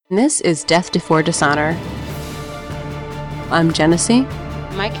This is Death Before Dishonor. I'm Genesee.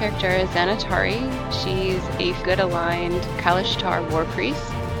 My character is Xanatari. She's a good-aligned Kalashtar war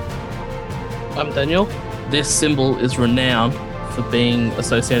priest. I'm Daniel. This symbol is renowned for being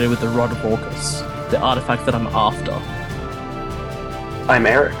associated with the Rod of Orcus, the artifact that I'm after. I'm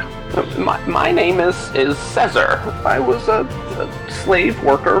Eric. My name is Caesar. I was a slave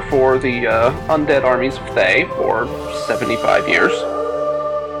worker for the undead armies of Thay for 75 years.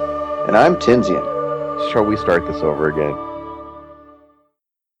 And I'm Tinsian. Shall we start this over again?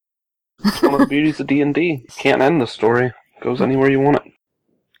 It's one of the beauties of D&D. Can't end the story. It goes anywhere you want it.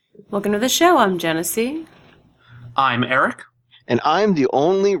 Welcome to the show. I'm Genesee. I'm Eric. And I'm the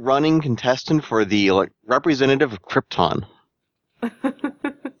only running contestant for the representative of Krypton.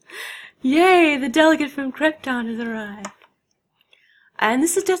 Yay! The delegate from Krypton has arrived. And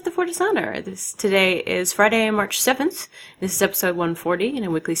this is Death Before Dishonor. Today is Friday, March 7th. This is episode 140 in a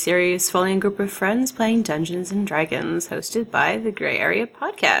weekly series following a group of friends playing Dungeons & Dragons, hosted by the Grey Area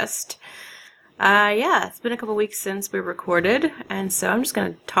Podcast. It's been a couple weeks since we recorded, and so I'm just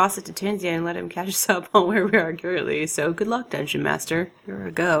going to toss it to Tinsia and let him catch us up on where we are currently. So good luck, Dungeon Master. You're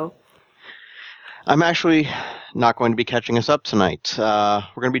a go. I'm actually not going to be catching us up tonight. We're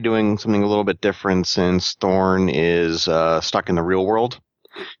going to be doing something a little bit different since Thorn is stuck in the real world.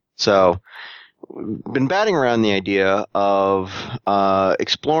 So, been batting around the idea of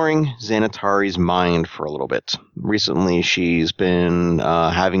exploring Xanatari's mind for a little bit. Recently, she's been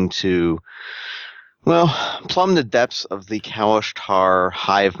having to, plumb the depths of the Kalashtar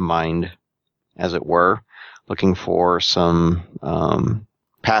hive mind, as it were, looking for some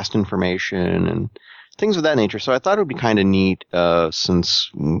past information and things of that nature. So I thought it would be kind of neat, since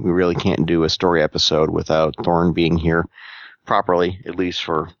we really can't do a story episode without Thorn being here properly, at least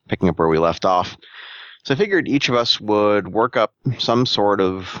for picking up where we left off. So I figured each of us would work up some sort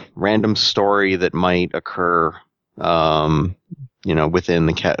of random story that might occur, would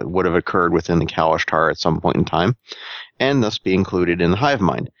have occurred within the Kalashtar at some point in time, and thus be included in the hive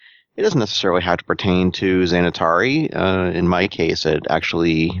mind. It doesn't necessarily have to pertain to Xanatari. In my case, it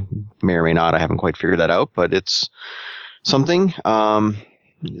actually may or may not. I haven't quite figured that out, but it's something.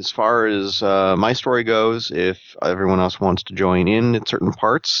 As far as my story goes, if everyone else wants to join in at certain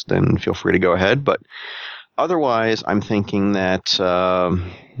parts, then feel free to go ahead. But otherwise, I'm thinking that the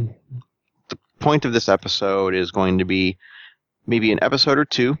point of this episode is going to be maybe an episode or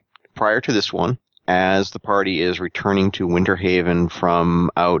two prior to this one, as the party is returning to Winterhaven from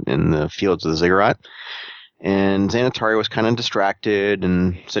out in the fields of the Ziggurat. And Xanatari was kind of distracted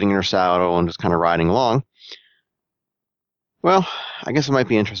and sitting in her saddle and just kind of riding along. Well, I guess it might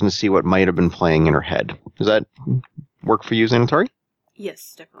be interesting to see what might have been playing in her head. Does that work for you, Xanatari?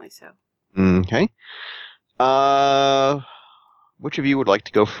 Yes, definitely so. Okay. Which of you would like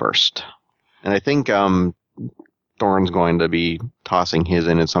to go first? And I think Thorn's going to be tossing his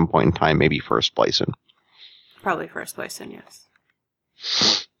in at some point in time, maybe first place in. Probably first place in, yes.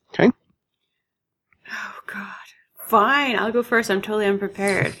 Okay. Oh, God. Fine, I'll go first. I'm totally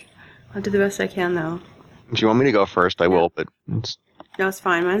unprepared. I'll do the best I can, though. If you want me to go first, I will, but... No, it's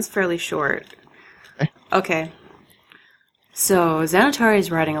fine. Mine's fairly short. Okay. So, Xanatari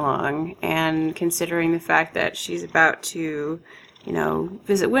is riding along, and considering the fact that she's about to,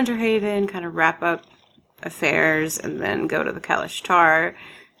 visit Winterhaven, kind of wrap up affairs, and then go to the Kalashtar,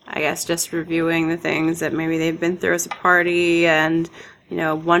 I guess just reviewing the things that maybe they've been through as a party, and,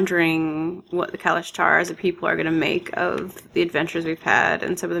 wondering what the Kalashtar as a people are going to make of the adventures we've had,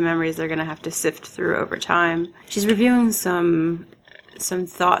 and some of the memories they're going to have to sift through over time. She's reviewing some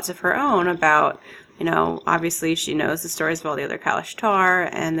thoughts of her own about, obviously she knows the stories of all the other Kalashtar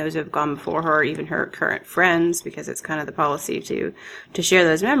and those who have gone before her, even her current friends, because it's kind of the policy to share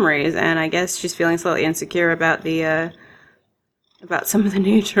those memories. And I guess she's feeling slightly insecure about about some of the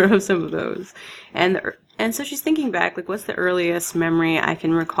nature of some of those. And so she's thinking back, what's the earliest memory I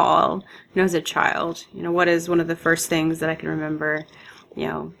can recall, as a child? What is one of the first things that I can remember,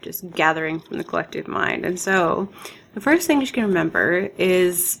 just gathering from the collective mind? And so the first thing she can remember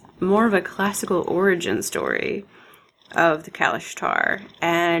is more of a classical origin story of the Kalashtar,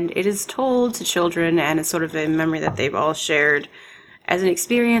 and it is told to children, and it's sort of a memory that they've all shared as an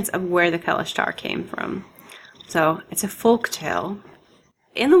experience of where the Kalashtar came from. So it's a folk tale.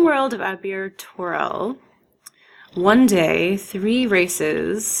 In the world of Abir Torel, one day, 3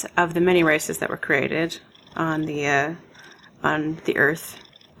 races of the many races that were created on the Earth,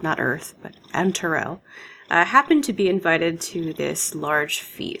 not Earth, but Amtorel, happened to be invited to this large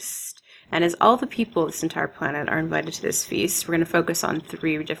feast. And as all the people of this entire planet are invited to this feast, we're going to focus on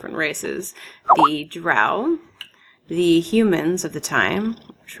 3 different races. The Drow, the humans of the time,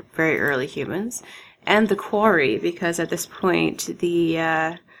 very early humans, and the Quarry, because at this point the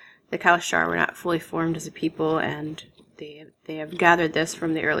Kalashtar were not fully formed as a people, and they have gathered this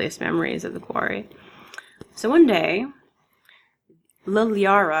from the earliest memories of the Quarry. So one day,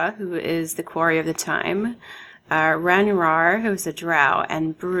 Liliara, who is the Quarry of the time, Ranurar, who is a drow,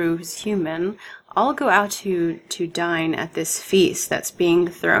 and Bru, who's human, all go out to dine at this feast that's being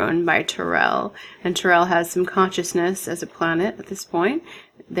thrown by Terrell. And Terrell has some consciousness as a planet at this point,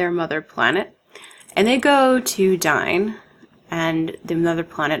 their mother planet. And they go to dine, and the mother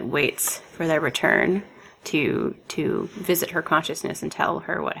planet waits for their return to visit her consciousness and tell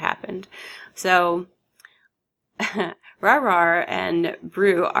her what happened. So Rarar and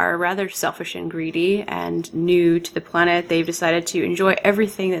Bru are rather selfish and greedy and new to the planet. They've decided to enjoy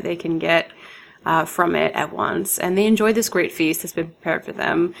everything that they can get from it at once, and they enjoy this great feast that's been prepared for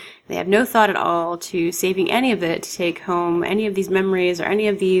them. They have no thought at all to saving any of it to take home, any of these memories or any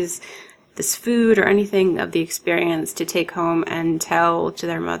of this food or anything of the experience to take home and tell to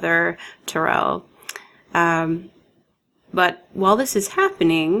their mother, Terrell. But while this is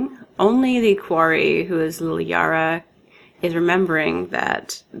happening, only the Quarry, who is Liliara, is remembering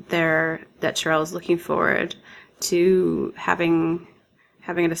that Terrell is looking forward to having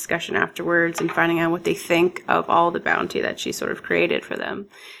a discussion afterwards and finding out what they think of all the bounty that she sort of created for them.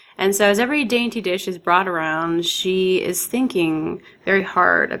 And so as every dainty dish is brought around, she is thinking very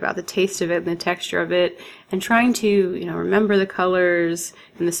hard about the taste of it and the texture of it, and trying to, remember the colors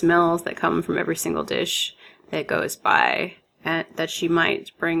and the smells that come from every single dish that goes by, and that she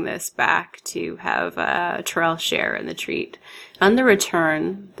might bring this back to have Terrell share in the treat. On the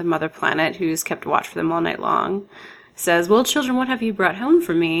return, the mother planet, who's kept watch for them all night long, says, "Well, children, what have you brought home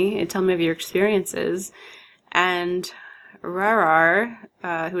for me? And tell me of your experiences." And Rarar,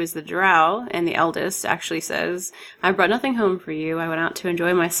 who is the drow and the eldest, actually says, "I brought nothing home for you. I went out to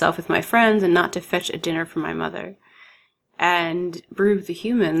enjoy myself with my friends and not to fetch a dinner for my mother." And Bru the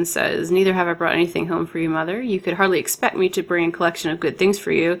human says, "Neither have I brought anything home for you, mother. You could hardly expect me to bring a collection of good things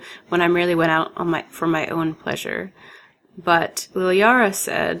for you when I merely went out for my own pleasure." But Liliara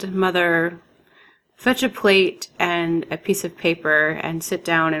said, "Mother, fetch a plate and a piece of paper and sit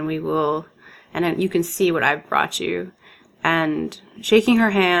down, and you can see what I've brought you." And shaking her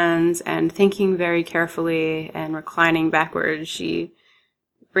hands and thinking very carefully and reclining backwards, she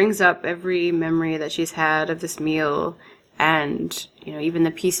brings up every memory that she's had of this meal, and even the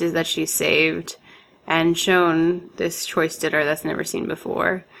pieces that she's saved, and shown this choice dinner that's never seen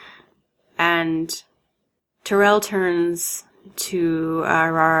before. And Terrell turns to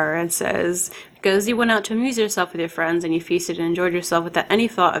Rar and says, "Because you went out to amuse yourself with your friends and you feasted and enjoyed yourself without any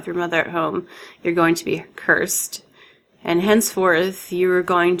thought of your mother at home, you're going to be cursed. And henceforth, you're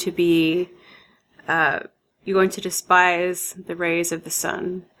going to despise the rays of the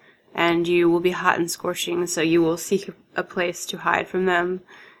sun, and you will be hot and scorching, so you will seek a place to hide from them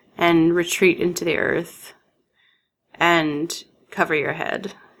and retreat into the earth and cover your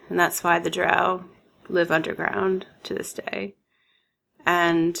head." And that's why the drow live underground to this day.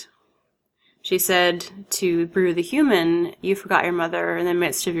 And she said to Bru the human, "You forgot your mother in the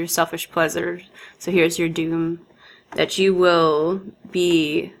midst of your selfish pleasures, so here's your doom, that you will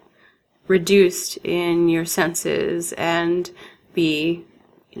be reduced in your senses and be,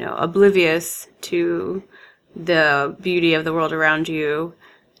 oblivious to the beauty of the world around you,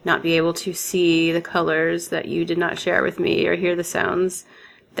 not be able to see the colors that you did not share with me or hear the sounds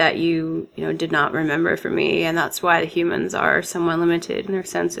that you did not remember from me, and that's why the humans are somewhat limited in their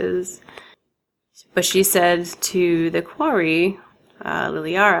senses." But she said to the Quarry,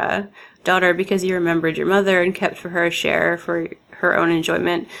 Liliara, "Daughter, because you remembered your mother and kept for her a share for her own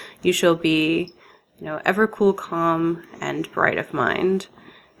enjoyment, you shall be, ever cool, calm, and bright of mind.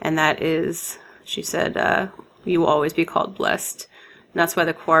 And that is," she said, "you will always be called blessed." And that's why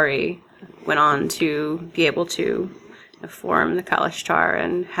the Quarry went on to be able to form the Kalashtar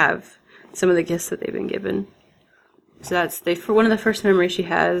and have some of the gifts that they've been given. So that's for one of the first memories she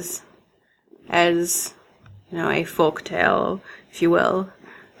has as, a folk tale, if you will,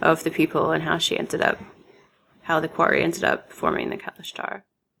 of the people and how the Quarry ended up forming the Kalashtar.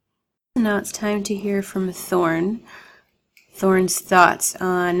 Now it's time to hear from Thorn. Thorn's thoughts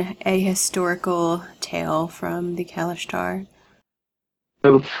on a historical tale from the Kalashtar.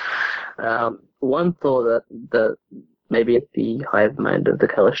 So, one thought that maybe at the hive mind of the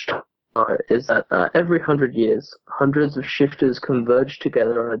Kalashtar is that every 100 years, hundreds of shifters converge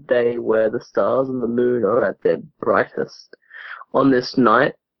together on a day where the stars and the moon are at their brightest. On this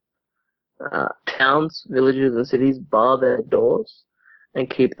night, towns, villages, and cities bar their doors, and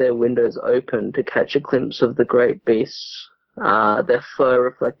keep their windows open to catch a glimpse of the great beasts, their fur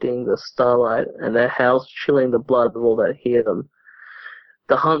reflecting the starlight, and their howls chilling the blood of all that hear them.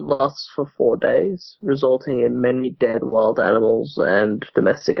 The hunt lasts for 4 days, resulting in many dead wild animals and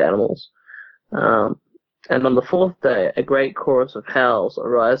domestic animals. And on the 4th day, a great chorus of howls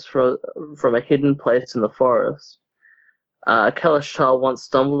arise from a hidden place in the forest. Kalashtar once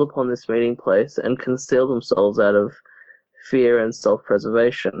stumbled upon this meeting place and concealed themselves out of fear and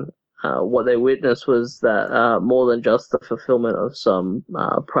self-preservation. What they witnessed was that more than just the fulfillment of some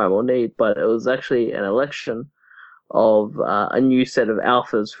primal need, but it was actually an election of a new set of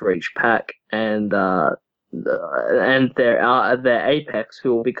alphas for each pack, and their apex,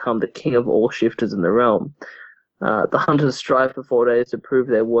 who will become the king of all shifters in the realm. The hunters strive for 4 days to prove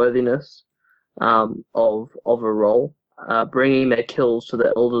their worthiness of a role, bringing their kills to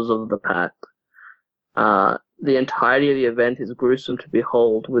the elders of the pack. The entirety of the event is gruesome to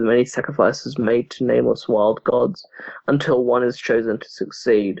behold, with many sacrifices made to nameless wild gods, until one is chosen to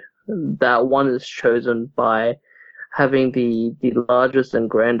succeed. That one is chosen by having the largest and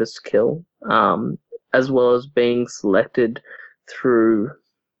grandest kill, as well as being selected through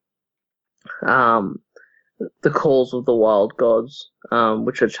the calls of the wild gods,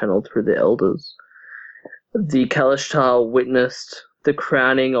 which are channeled through the elders. The Kalashtar witnessed the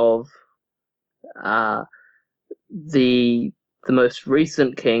crowning of the most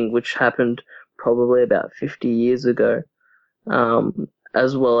recent king, which happened probably about 50 years ago,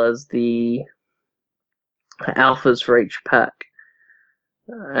 as well as the alphas for each pack.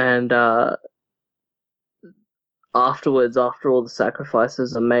 And afterwards, after all the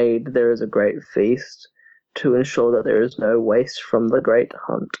sacrifices are made, there is a great feast to ensure that there is no waste from the great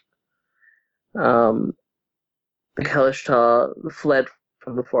hunt. The Kalashtar fled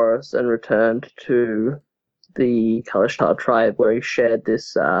from the forest and returned to the Kalashtar tribe, where he shared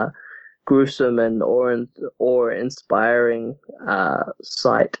this gruesome and awe-inspiring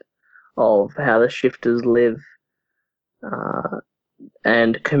sight of how the shifters live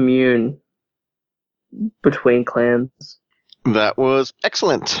and commune between clans. That was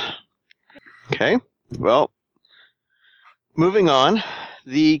excellent. Okay, well, moving on.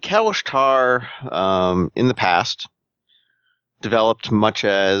 The Kalashtar, in the past, developed much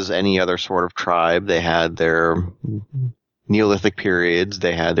as any other sort of tribe. They had their Neolithic periods.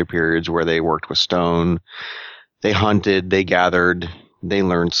 They had their periods where they worked with stone. They hunted, they gathered, they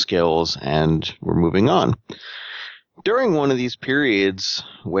learned skills, and were moving on. During one of these periods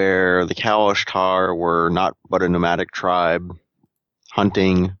where the Kalashtar were not but a nomadic tribe,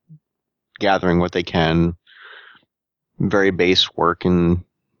 hunting, gathering what they can, very base work in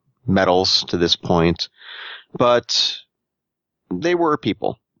metals to this point, but they were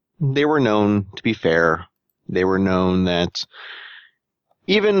people. They were known to be fair. They were known that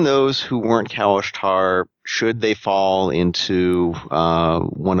even those who weren't Kalashtar, should they fall into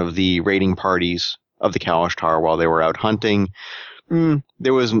one of the raiding parties of the Kalashtar while they were out hunting,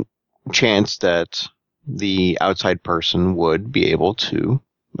 there was a chance that the outside person would be able to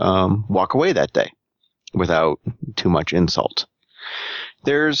walk away that day without too much insult.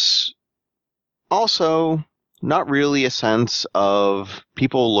 There's also not really a sense of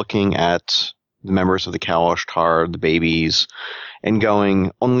people looking at the members of the Kalashtar, the babies, and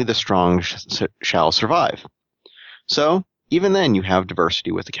going, only the strong shall survive. So, even then, you have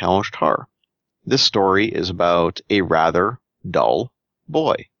diversity with the Kalashtar. This story is about a rather dull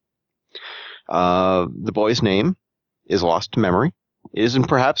boy. The boy's name is lost to memory. It isn't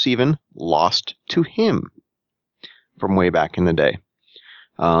perhaps even lost to him from way back in the day.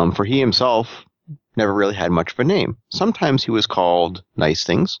 For he himself never really had much of a name. Sometimes he was called nice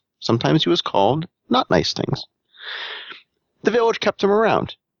things. Sometimes he was called not nice things. The village kept him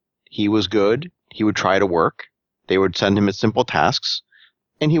around. He was good. He would try to work. They would send him simple tasks,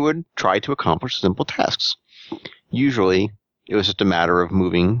 and he would try to accomplish simple tasks. Usually, it was just a matter of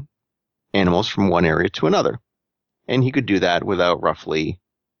moving animals from one area to another, and he could do that without roughly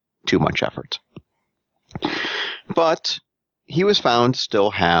too much effort. But he was found to still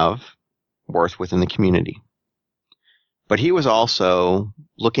have worth within the community. But he was also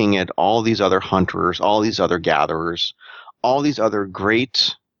looking at all these other hunters, all these other gatherers, all these other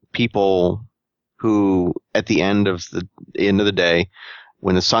great people who, at the end of the day,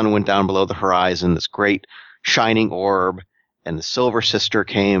 when the sun went down below the horizon, this great shining orb, and the Silver Sister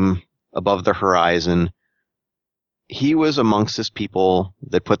came above the horizon, he was amongst this people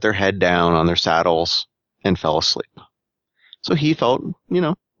that put their head down on their saddles and fell asleep. So he felt,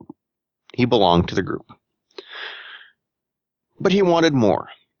 he belonged to the group. But he wanted more.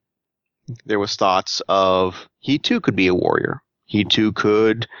 There was thoughts of he too could be a warrior. He too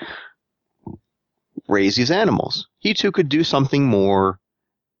could raise these animals. He too could do something more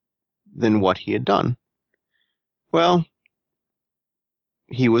than what he had done. Well,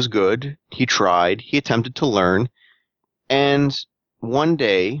 he was good. He tried. He attempted to learn. And one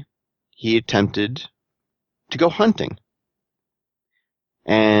day, he attempted to go hunting.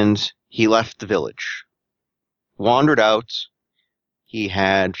 And he left the village. Wandered out. He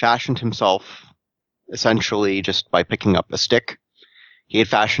had fashioned himself essentially just by picking up a stick. He had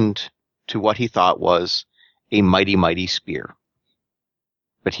fashioned to what he thought was a mighty, mighty spear.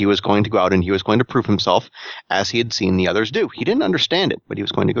 But he was going to go out and he was going to prove himself as he had seen the others do. He didn't understand it, but he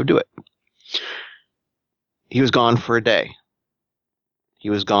was going to go do it. He was gone for a day. He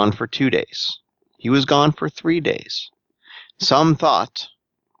was gone for 2 days. He was gone for 3 days. Some thought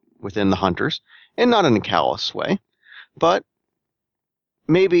within the hunters, and not in a callous way, but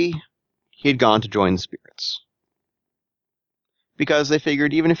maybe he had gone to join the spirits. Because they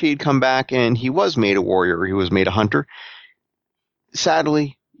figured even if he had come back and he was made a warrior, he was made a hunter,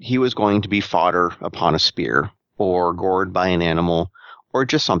 sadly, he was going to be fodder upon a spear, or gored by an animal, or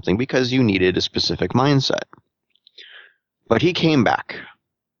just something, because you needed a specific mindset. But he came back,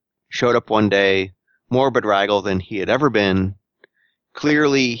 showed up one day, more bedraggled than he had ever been.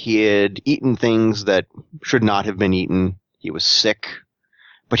 Clearly, he had eaten things that should not have been eaten. He was sick,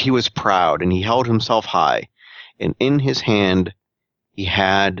 but he was proud, and he held himself high. And in his hand, he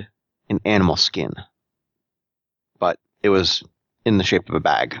had an animal skin. But it was in the shape of a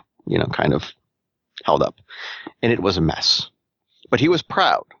bag, kind of held up. And it was a mess. But he was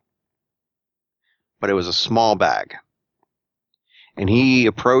proud. But it was a small bag. And he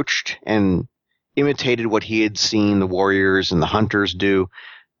approached and imitated what he had seen the warriors and the hunters do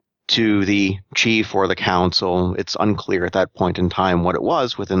to the chief or the council. It's unclear at that point in time what it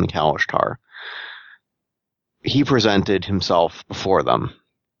was within the Kalashtar. He presented himself before them,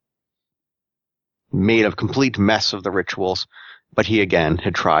 made a complete mess of the rituals, but he again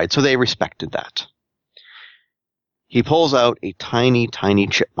had tried, so they respected that. He pulls out a tiny, tiny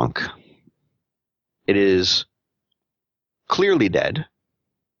chipmunk. It is clearly dead,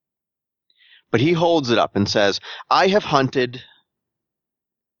 but he holds it up and says, I have hunted,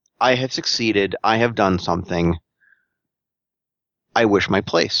 I have succeeded, I have done something. I wish my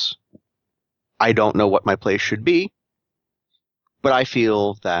place. I don't know what my place should be, but I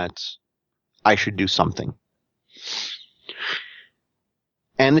feel that I should do something.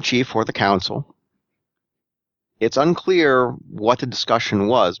 And the chief or the council, it's unclear what the discussion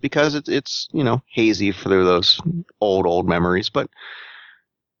was because it's hazy for those old memories, but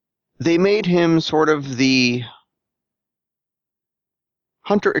they made him sort of the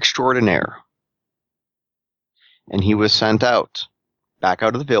hunter extraordinaire. And he was sent back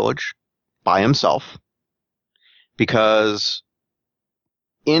out of the village by himself, because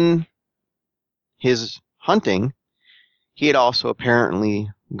in his hunting, he had also apparently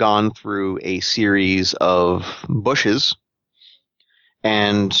gone through a series of bushes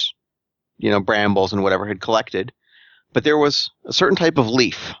and, brambles and whatever had collected. But there was a certain type of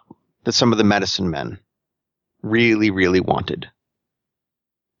leaf that some of the medicine men really, really wanted.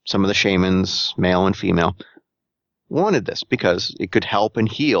 Some of the shamans, male and female, wanted this because it could help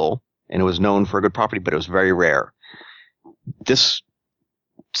and heal, and it was known for a good property, but it was very rare. This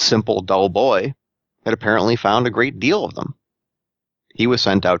simple, dull boy had apparently found a great deal of them. He was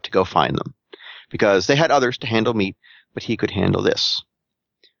sent out to go find them, because they had others to handle meat, but he could handle this.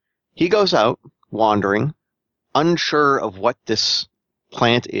 He goes out, wandering, unsure of what this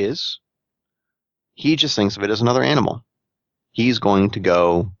plant is. He just thinks of it as another animal. He's going to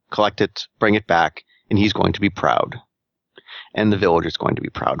go collect it, bring it back, and he's going to be proud. And the village is going to be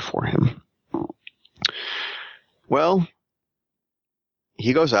proud for him. Well,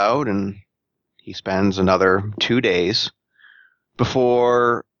 he goes out and he spends another 2 days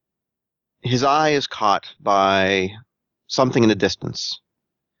before his eye is caught by something in the distance.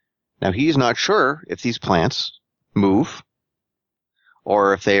 Now, he's not sure if these plants move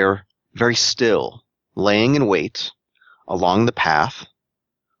or if they are very still, laying in wait along the path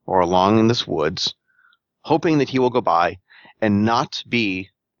or along in this woods, hoping that he will go by and not be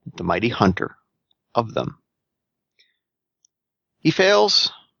the mighty hunter of them. He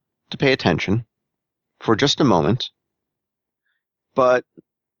fails to pay attention for just a moment, but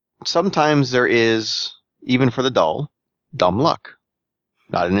sometimes there is, even for the dull, dumb luck.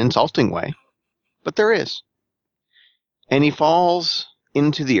 Not in an insulting way, but there is. And he falls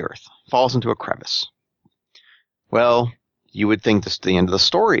into the earth, falls into a crevice. Well, you would think this is the end of the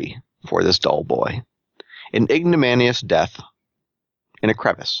story for this dull boy. An ignominious death in a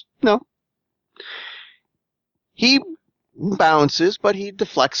crevice. No. He bounces, but he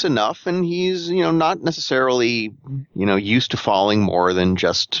deflects enough, and he's, not necessarily, used to falling more than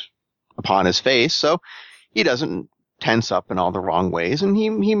just upon his face, so he doesn't tense up in all the wrong ways, and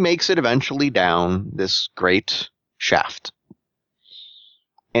he makes it eventually down this great shaft.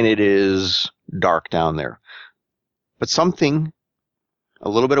 And it is dark down there. But something a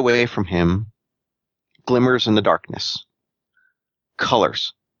little bit away from him glimmers in the darkness.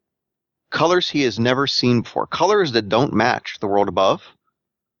 Colors. Colors he has never seen before. Colors that don't match the world above.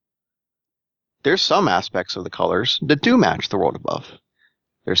 There's some aspects of the colors that do match the world above.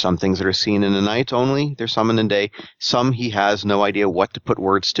 There's some things that are seen in the night only. There's some in the day. Some he has no idea what to put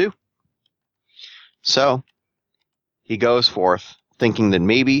words to. So, he goes forth thinking that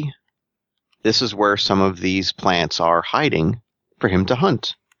maybe this is where some of these plants are hiding for him to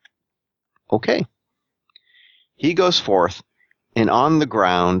hunt. Okay. He goes forth and on the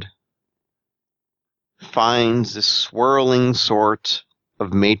ground finds this swirling sort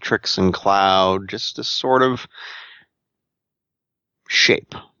of matrix and cloud, just this sort of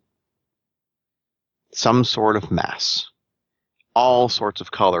shape. Some sort of mass. All sorts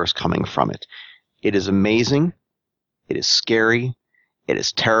of colors coming from it. It is amazing. It is scary. It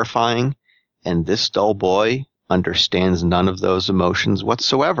is terrifying. And this dull boy understands none of those emotions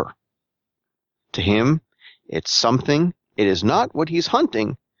whatsoever. To him, it's something. It is not what he's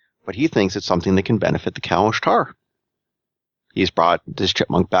hunting, but he thinks it's something that can benefit the Kalashtar. He's brought this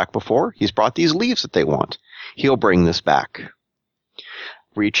chipmunk back before. He's brought these leaves that they want. He'll bring this back.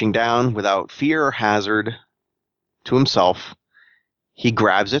 Reaching down without fear or hazard to himself, he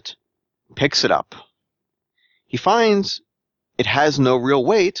grabs it, picks it up. He finds it has no real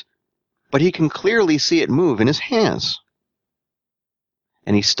weight, but he can clearly see it move in his hands.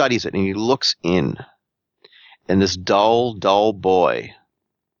 And he studies it and he looks in. And this dull, dull boy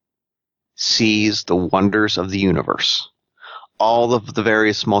sees the wonders of the universe. All of the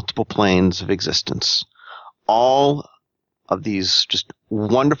various multiple planes of existence. All of these just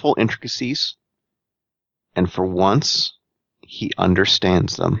wonderful intricacies. And for once, he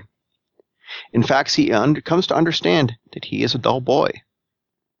understands them. In fact, he comes to understand that he is a dull boy.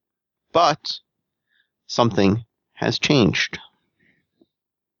 But something has changed.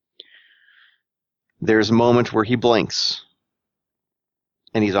 There's a moment where he blinks,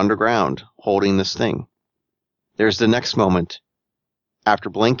 and he's underground, holding this thing. There's the next moment, after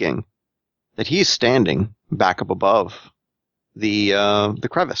blinking, that he's standing back up above the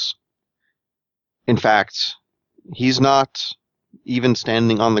crevice. In fact, he's not even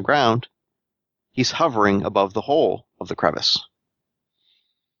standing on the ground. He's hovering above the hole of the crevice.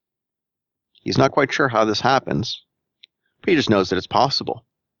 He's not quite sure how this happens, but he just knows that it's possible,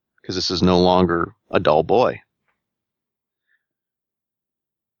 because this is no longer a dull boy.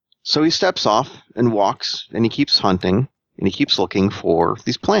 So he steps off and walks, and he keeps hunting, and he keeps looking for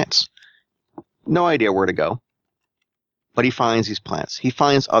these plants. No idea where to go, but he finds these plants. He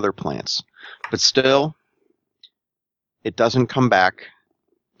finds other plants, but still, it doesn't come back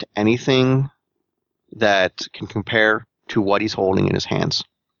to anything that can compare to what he's holding in his hands.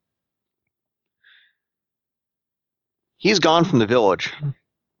 He's gone from the village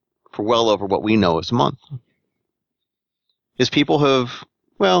for well over what we know as a month. His people have,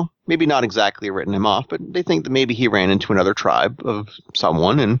 well, maybe not exactly written him off, but they think that maybe he ran into another tribe of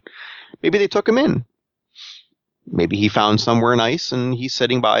someone, and maybe they took him in. Maybe he found somewhere nice, and he's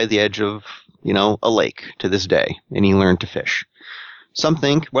sitting by the edge of, a lake to this day, and he learned to fish. Some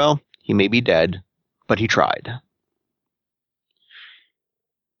think, well, he may be dead, but he tried.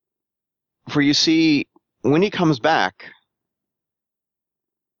 For you see, when he comes back,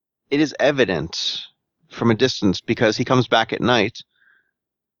 it is evident from a distance, because he comes back at night,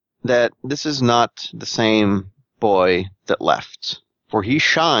 that this is not the same boy that left. For he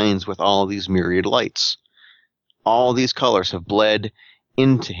shines with all these myriad lights. All these colors have bled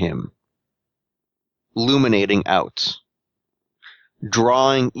into him, illuminating out,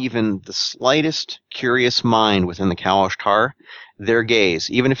 drawing even the slightest curious mind within the Kalashtar. Their gaze,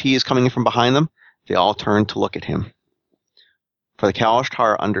 even if he is coming from behind them, they all turn to look at him. For the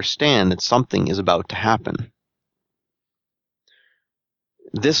Kalashtar understand that something is about to happen.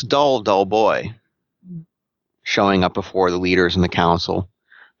 This dull, dull boy, showing up before the leaders in the council,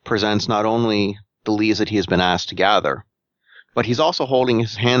 presents not only the leaves that he has been asked to gather, but he's also holding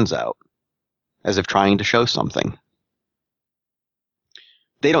his hands out, as if trying to show something.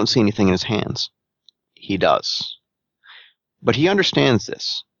 They don't see anything in his hands. He does. But he understands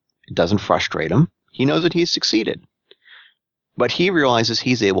this. It doesn't frustrate him. He knows that he's succeeded. But he realizes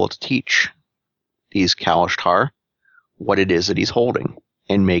he's able to teach these Kalashtar what it is that he's holding,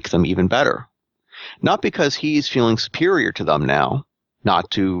 and make them even better. Not because he's feeling superior to them now, not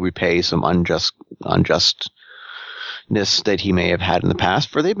to repay some unjustness that he may have had in the past,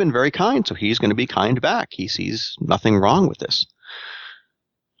 for they've been very kind, so he's going to be kind back. He sees nothing wrong with this.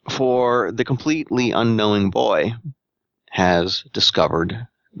 For the completely unknowing boy has discovered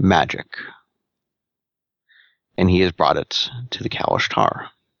magic, and he has brought it to the Kalashtar.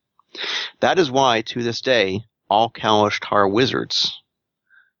 That is why, to this day, all Kalashtar wizards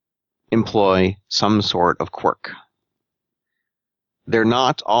employ some sort of quirk. They're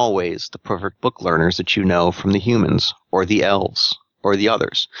not always the perfect book learners that you know from the humans, or the elves, or the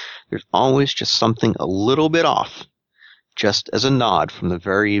others. There's always just something a little bit off, just as a nod from the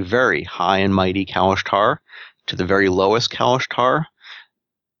very, very high and mighty Kalashtar to the very lowest Kalashtar,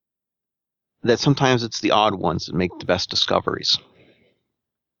 that sometimes it's the odd ones that make the best discoveries.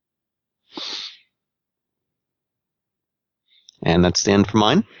 And that's the end for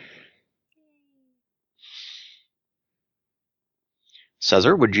mine.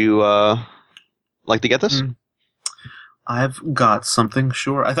 Cesar, would you like to get this? I've got something,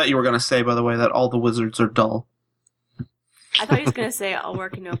 sure. I thought you were going to say, by the way, that all the wizards are dull. I thought he was going to say, all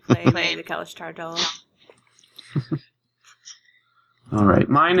work and no play, the Kalashtar doll. All right.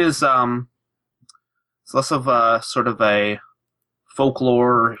 Mine is it's less of a sort of a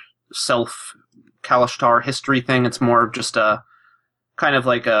folklore, self-Kalashtar history thing. It's more of just a kind of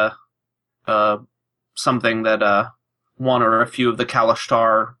like a something that one or a few of the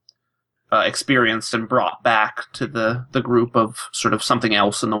Kalashtar experienced and brought back to the group of sort of something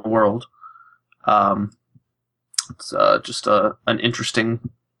else in the world. It's just an interesting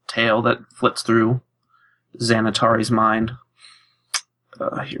tale that flits through Xanatari's mind.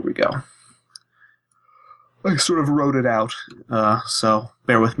 Here we go. I sort of wrote it out, so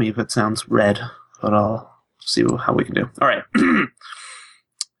bear with me if it sounds red, but I'll see how we can do. All right.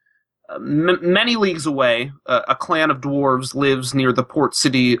 Many leagues away, a clan of dwarves lives near the port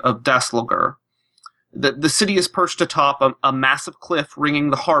city of Daslogr. The city is perched atop a massive cliff ringing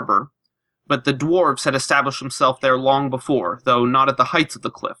the harbor, but the dwarves had established themselves there long before, though not at the heights of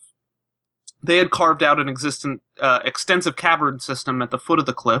the cliff. They had carved out an extensive cavern system at the foot of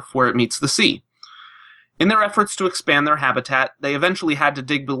the cliff where it meets the sea. In their efforts to expand their habitat, they eventually had to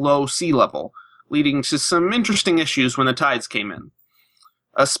dig below sea level, leading to some interesting issues when the tides came in.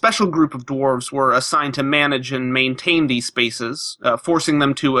 A special group of dwarves were assigned to manage and maintain these spaces, forcing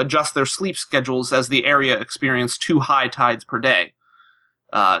them to adjust their sleep schedules as the area experienced 2 high tides per day.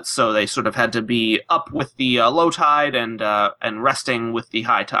 So they sort of had to be up with the low tide and resting with the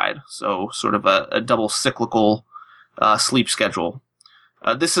high tide. So sort of a double cyclical sleep schedule.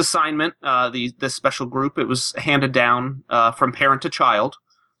 This assignment, this special group, it was handed down from parent to child,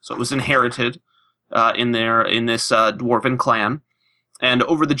 so it was inherited in this dwarven clan. And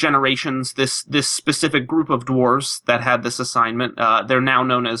over the generations, this specific group of dwarves that had this assignment, they're now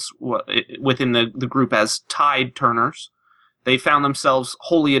known as within the group as tide turners. They found themselves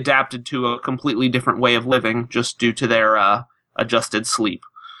wholly adapted to a completely different way of living just due to their adjusted sleep.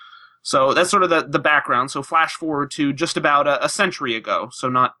 So that's sort of the background. So flash forward to just about a century ago, so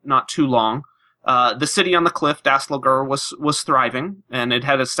not too long. The city on the cliff, Daslogr, was thriving, and it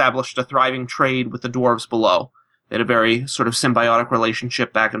had established a thriving trade with the dwarves below. They had a very sort of symbiotic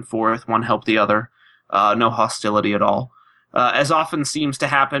relationship back and forth. One helped the other. No hostility at all. As often seems to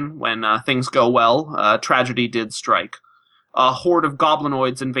happen when things go well, tragedy did strike. A horde of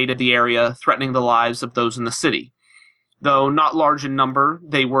goblinoids invaded the area, threatening the lives of those in the city. Though not large in number,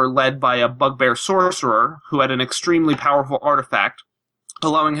 they were led by a bugbear sorcerer who had an extremely powerful artifact,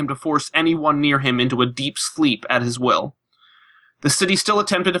 allowing him to force anyone near him into a deep sleep at his will. The city still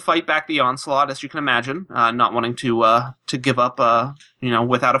attempted to fight back the onslaught, as you can imagine, not wanting to give up,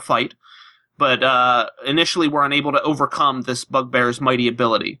 without a fight, but initially were unable to overcome this bugbear's mighty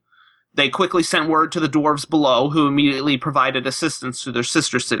ability. They quickly sent word to the dwarves below, who immediately provided assistance to their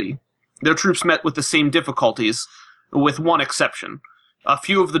sister city. Their troops met with the same difficulties, with one exception. A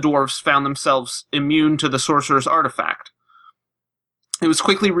few of the dwarves found themselves immune to the sorcerer's artifact. It was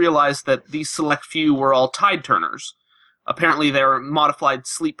quickly realized that these select few were all tide turners. Apparently their modified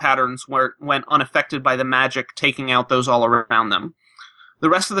sleep patterns went unaffected by the magic taking out those all around them. The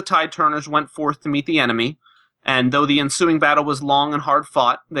rest of the tide turners went forth to meet the enemy, and though the ensuing battle was long and hard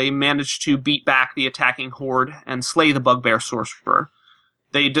fought, they managed to beat back the attacking horde and slay the bugbear sorcerer.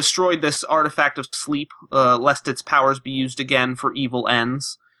 They destroyed this artifact of sleep, lest its powers be used again for evil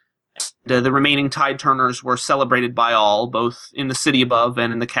ends. The remaining tide turners were celebrated by all, both in the city above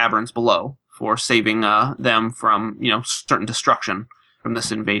and in the caverns below, for saving them from, certain destruction from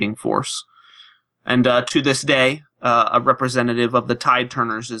this invading force. And to this day, a representative of the Tide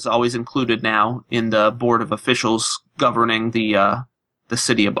Turners is always included now in the board of officials governing the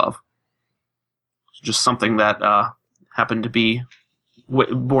city above. It's just something that happened to be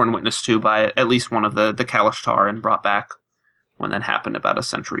borne witness to by at least one of the Kalashtar and brought back when that happened about a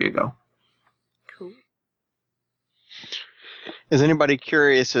century ago. Cool. Is anybody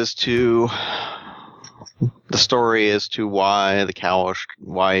curious as to the story as to why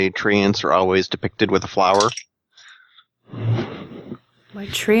why treants are always depicted with a flower? Why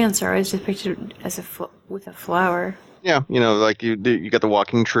treants are always depicted as with a flower? Yeah, like you got the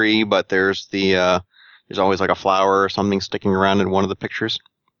walking tree, but there's there's always like a flower or something sticking around in one of the pictures.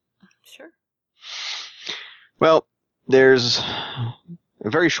 Sure. Well, there's a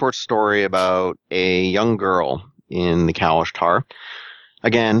very short story about a young girl in the Kalashtar.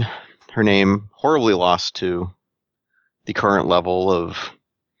 Again, her name horribly lost to the current level of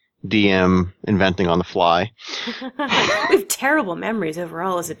DM inventing on the fly. We have terrible memories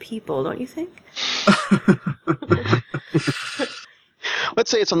overall as a people, don't you think? Let's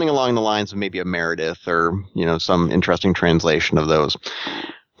say it's something along the lines of maybe a Meredith or, some interesting translation of those.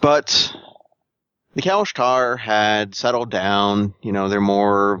 But the Kalashtar had settled down. They're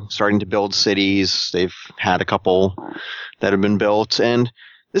more starting to build cities. They've had a couple that have been built, and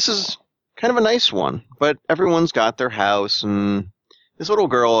this is kind of a nice one. But everyone's got their house, and this little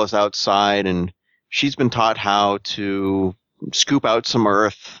girl is outside, and she's been taught how to scoop out some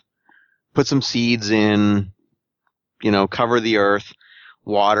earth, put some seeds in, cover the earth,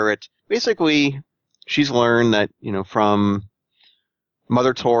 water it. Basically, she's learned that, from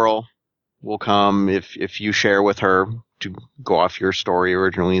Mother Toril will come, if you share with her, to go off your story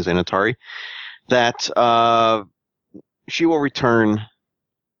originally, Xanatari, that she will return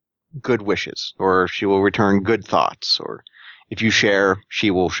good wishes, or she will return good thoughts, or if you share, she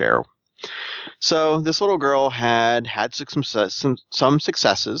will share. So this little girl had some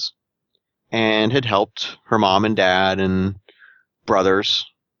successes and had helped her mom and dad and brothers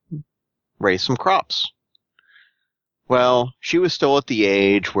raise some crops. Well, she was still at the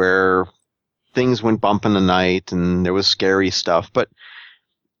age where things went bump in the night and there was scary stuff, but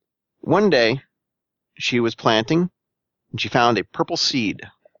one day she was planting and she found a purple seed.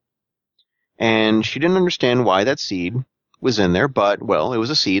 And she didn't understand why that seed was in there, but, well, it was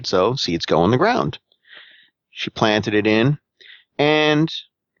a seed, so seeds go in the ground. She planted it in, and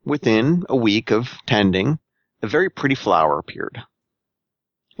within a week of tending, a very pretty flower appeared.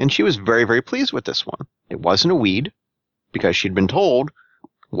 And she was very, very pleased with this one. It wasn't a weed, because she'd been told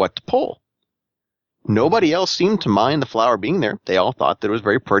what to pull. Nobody else seemed to mind the flower being there. They all thought that it was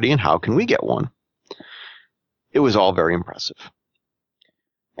very pretty, and how can we get one? It was all very impressive.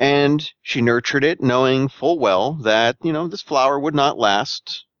 And she nurtured it, knowing full well that, this flower would not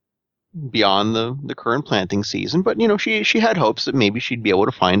last beyond the current planting season. But, she had hopes that maybe she'd be able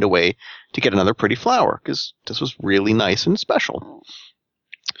to find a way to get another pretty flower, because this was really nice and special.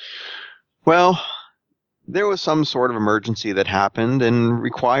 Well, there was some sort of emergency that happened and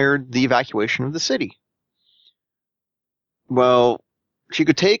required the evacuation of the city. Well, she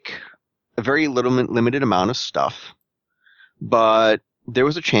could take a very limited amount of stuff, but there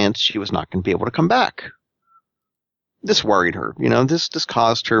was a chance she was not going to be able to come back. This worried her. This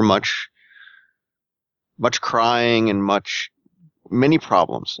caused her much crying and many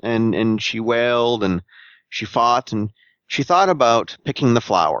problems. And she wailed and she fought and she thought about picking the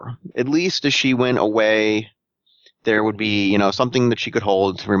flower. At least as she went away, there would be, something that she could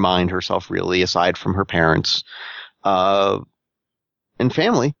hold to remind herself, really, aside from her parents and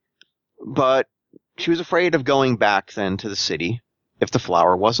family. But she was afraid of going back then to the city if the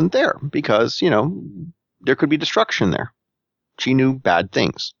flower wasn't there, because, there could be destruction there. She knew bad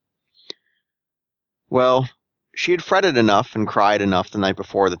things. Well, she had fretted enough and cried enough the night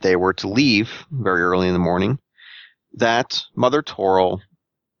before that they were to leave very early in the morning, that Mother Toril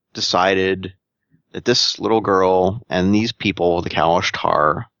decided that this little girl and these people, the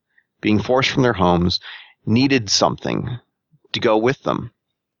Kalashtar, being forced from their homes, needed something to go with them.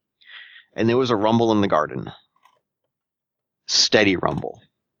 And there was a rumble in the garden. Steady rumble.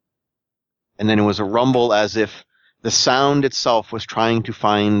 And then it was a rumble as if the sound itself was trying to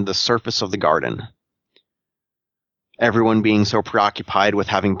find the surface of the garden. Everyone being so preoccupied with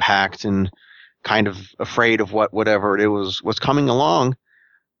having packed and kind of afraid of whatever it was coming along,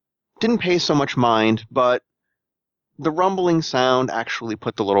 didn't pay so much mind, but the rumbling sound actually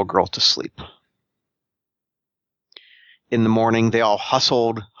put the little girl to sleep. In the morning, they all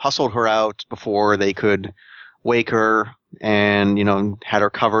hustled her out before they could wake her, and, had her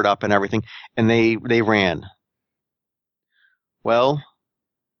covered up and everything, and they ran. Well,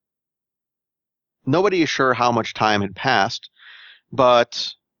 nobody is sure how much time had passed,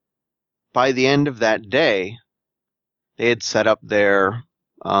 but by the end of that day, they had set up their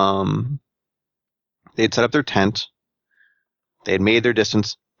tent. They had made their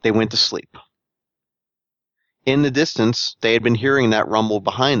distance. They went to sleep. In the distance, they had been hearing that rumble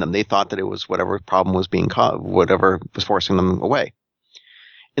behind them. They thought that it was whatever problem was being caused, whatever was forcing them away.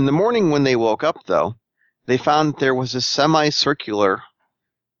 In the morning when they woke up, though, they found there was a semicircular,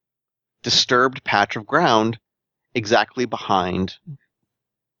 disturbed patch of ground exactly behind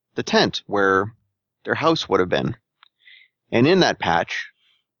the tent where their house would have been. And in that patch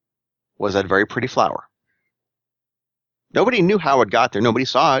was that very pretty flower. Nobody knew how it got there. Nobody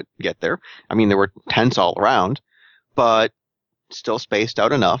saw it get there. I mean, there were tents all around, but still spaced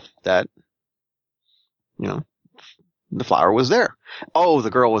out enough that, the flower was there. Oh, the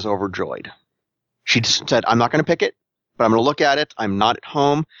girl was overjoyed. She just said, I'm not going to pick it, but I'm going to look at it. I'm not at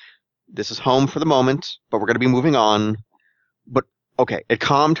home. This is home for the moment, but we're going to be moving on. But, okay, it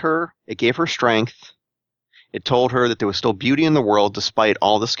calmed her. It gave her strength. It told her that there was still beauty in the world despite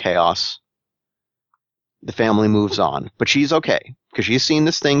all this chaos. The family moves on. But she's okay, because she's seen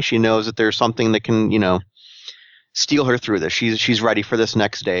this thing. She knows that there's something that can, steal her through this. She's ready for this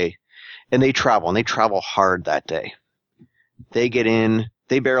next day. And they travel hard that day. They get in.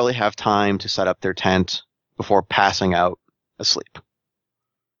 They barely have time to set up their tent before passing out asleep.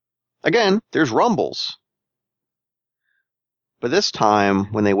 Again, there's rumbles. But this time,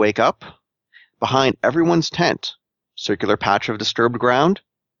 when they wake up, behind everyone's tent, circular patch of disturbed ground,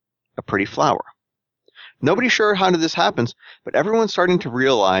 a pretty flower. Nobody's sure how this happens, but everyone's starting to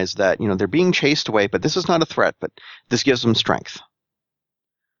realize that, they're being chased away, but this is not a threat, but this gives them strength.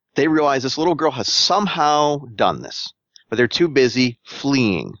 They realize this little girl has somehow done this, but they're too busy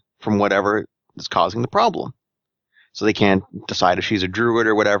fleeing from whatever is causing the problem. So they can't decide if she's a druid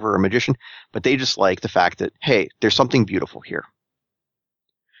or whatever, or a magician, but they just like the fact that, hey, there's something beautiful here.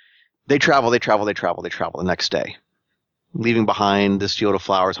 They travel the next day, leaving behind this field of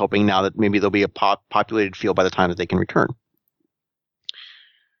flowers, hoping now that maybe there'll be a populated field by the time that they can return.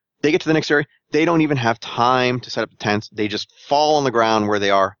 They get to the next area. They don't even have time to set up the tents. They just fall on the ground where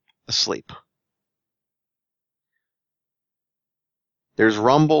they are asleep. There's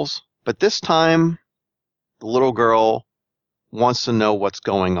rumbles, but this time the little girl wants to know what's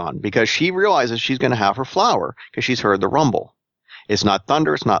going on because she realizes she's going to have her flower because she's heard the rumble. It's not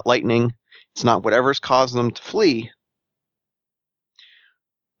thunder. It's not lightning. It's not whatever's causing them to flee.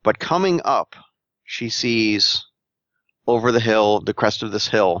 But coming up, she sees over the hill, the crest of this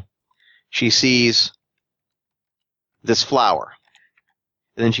hill, she sees this flower.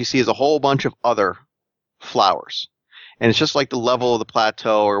 And then she sees a whole bunch of other flowers. And it's just like the level of the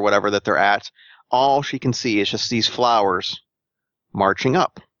plateau or whatever that they're at. All she can see is just these flowers marching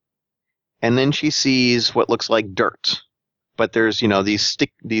up. And then she sees what looks like dirt. But there's,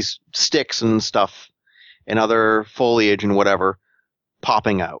 these sticks and stuff and other foliage and whatever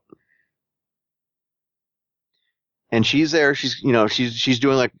popping out. And she's there, she's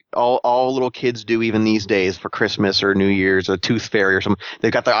doing like all little kids do even these days for Christmas or New Year's or Tooth Fairy or something.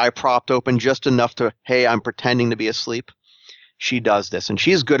 They've got their eye propped open just enough to, hey, I'm pretending to be asleep. She does this, and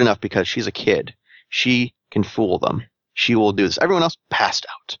she's good enough because she's a kid. She can fool them. She will do this. Everyone else passed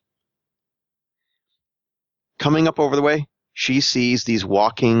out. Coming up over the way, she sees these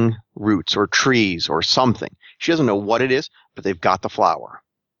walking roots or trees or something. She doesn't know what it is, but they've got the flower.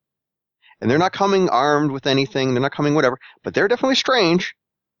 And they're not coming armed with anything. They're not coming whatever. But they're definitely strange.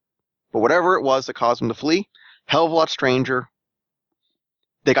 But whatever it was that caused them to flee, hell of a lot stranger.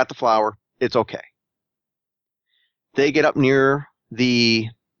 They got the flower. It's okay. They get up near the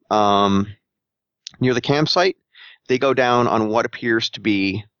campsite. They go down on what appears to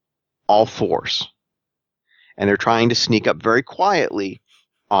be all fours. And they're trying to sneak up very quietly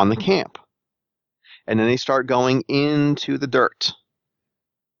on the camp. And then they start going into the dirt.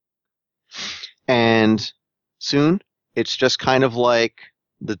 And soon, it's just kind of like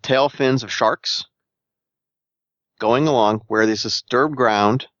the tail fins of sharks going along where there's disturbed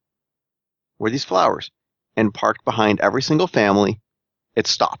ground, where these flowers, and parked behind every single family, it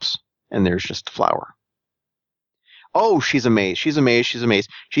stops. And there's just the flower. Oh, she's amazed. She's amazed. She's amazed.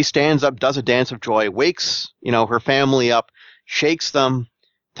 She stands up, does a dance of joy, wakes, her family up, shakes them,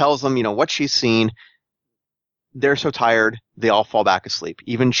 tells them, what she's seen. They're so tired, they all fall back asleep.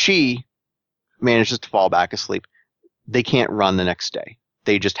 Even she manages to fall back asleep. They can't run the next day.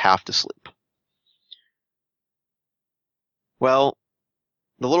 They just have to sleep. Well,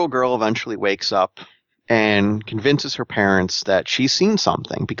 the little girl eventually wakes up and convinces her parents that she's seen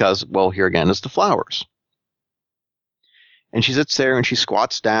something because, well, here again is the flowers. And she sits there and she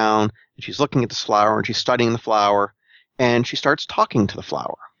squats down and she's looking at this flower and she's studying the flower and she starts talking to the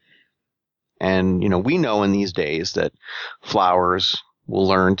flower. And, we know in these days that flowers will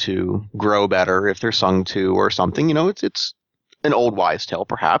learn to grow better if they're sung to or something. It's an old wives' tale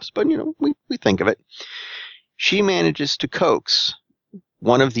perhaps, but, we think of it. She manages to coax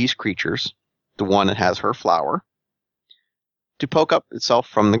one of these creatures, the one that has her flower, to poke up itself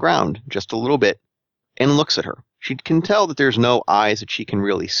from the ground just a little bit and looks at her. She can tell that there's no eyes that she can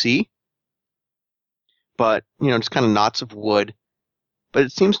really see, but, just kind of knots of wood, but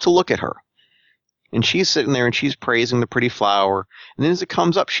it seems to look at her. And she's sitting there and she's praising the pretty flower, and then as it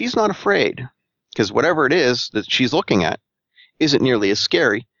comes up, she's not afraid, because whatever it is that she's looking at isn't nearly as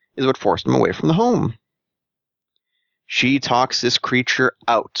scary as what forced them away from the home. She talks this creature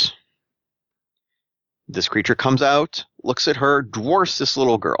out. This creature comes out, looks at her, dwarfs this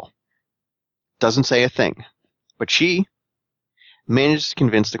little girl. Doesn't say a thing. But she manages to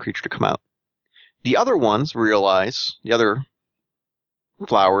convince the creature to come out. The other ones realize, the other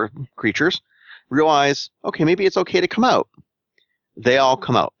flower creatures realize, okay, maybe it's okay to come out. They all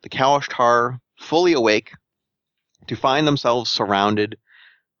come out. The Kalashtar, fully awake, to find themselves surrounded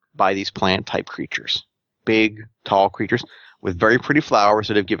by these plant-type creatures. Big, tall creatures with very pretty flowers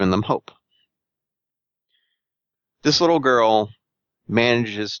that have given them hope. This little girl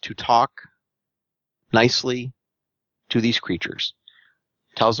manages to talk nicely to these creatures.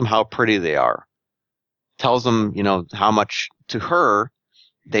 Tells them how pretty they are. Tells them, how much to her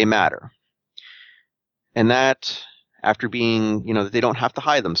they matter. And that, after being, that they don't have to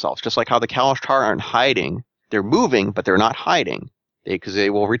hide themselves. Just like how the Kalashtar aren't hiding. They're moving, but they're not hiding. Because they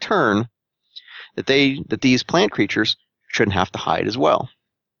will return. That these plant creatures shouldn't have to hide as well.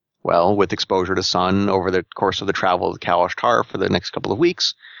 Well, with exposure to sun over the course of the travel of the Kalashtar for the next couple of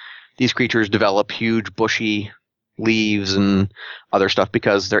weeks, these creatures develop huge bushy leaves and other stuff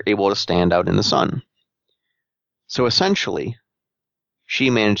because they're able to stand out in the sun. So essentially, she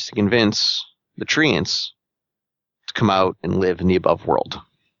managed to convince the Treants to come out and live in the above world.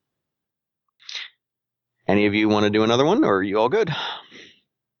 Any of you want to do another one, or are you all good?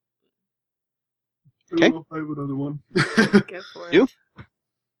 Okay. I don't know if I have another one. Go for it. You?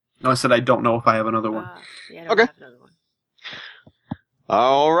 No, I said I don't know if I have another one. Yeah, I don't Okay. have another one.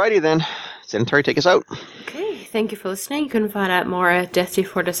 Alrighty then. Sanitary, take us out. Okay, thank you for listening. You can find out more at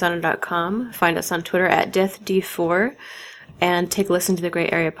deathd4descendant.com. Find us on Twitter at deathd4. And take a listen to the Gray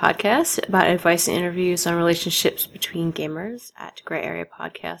Area Podcast about advice and interviews on relationships between gamers at Gray Area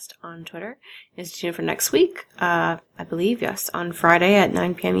Podcast on Twitter. And stay tuned for next week. I believe, yes, on Friday at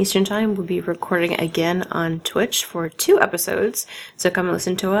 9 p.m. Eastern Time. We'll be recording again on Twitch for 2 episodes. So come and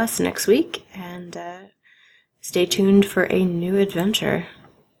listen to us next week. And stay tuned for a new adventure.